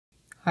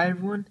Hi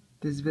everyone,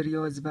 this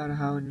video is about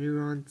how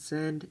neurons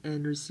send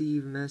and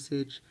receive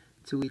message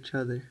to each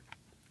other.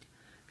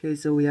 Okay,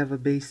 so we have a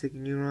basic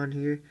neuron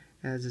here.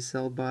 It has a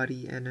cell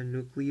body and a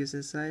nucleus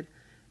inside.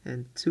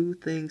 And two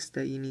things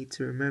that you need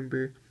to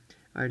remember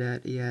are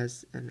that it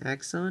has an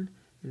axon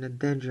and a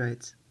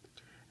dendrites.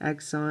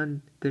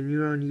 Axon, the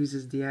neuron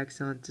uses the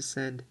axon to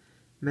send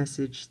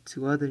message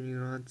to other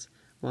neurons,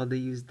 while they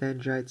use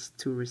dendrites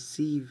to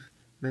receive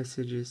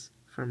messages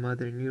from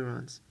other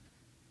neurons.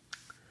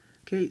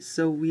 Okay,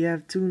 so we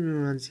have two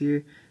neurons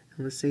here,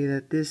 and let's say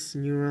that this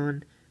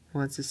neuron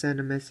wants to send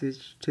a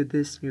message to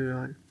this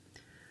neuron.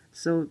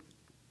 So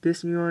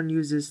this neuron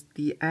uses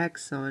the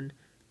axon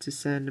to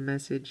send a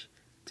message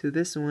to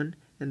this one,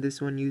 and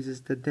this one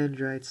uses the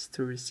dendrites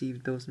to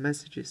receive those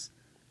messages.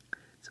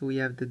 So we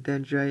have the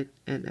dendrite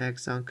and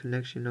axon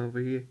connection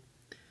over here.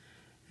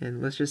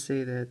 And let's just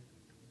say that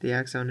the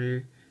axon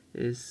here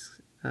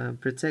is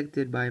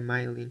protected by a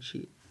myelin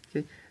sheet.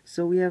 Okay,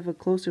 so we have a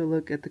closer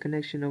look at the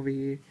connection over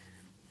here.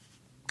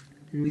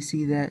 And we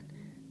see that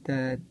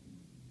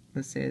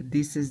let's say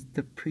this is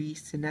the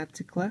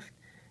presynaptic cleft,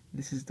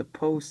 this is the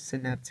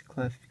postsynaptic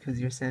cleft, because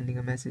you're sending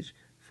a message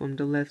from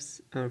the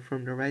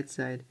right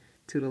side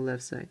to the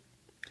left side.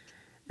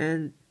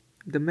 And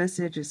the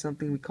message is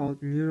something we call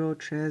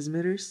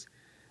neurotransmitters,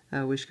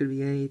 which could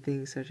be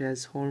anything such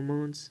as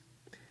hormones.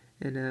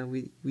 And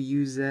we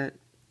use that,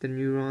 the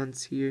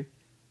neurons here,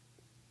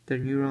 the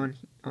neuron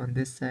on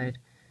this side,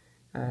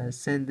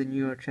 send the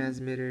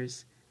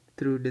neurotransmitters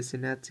through the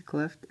synaptic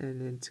cleft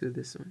and into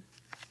this one.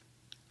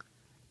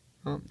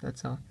 Well,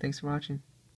 that's all. Thanks for watching.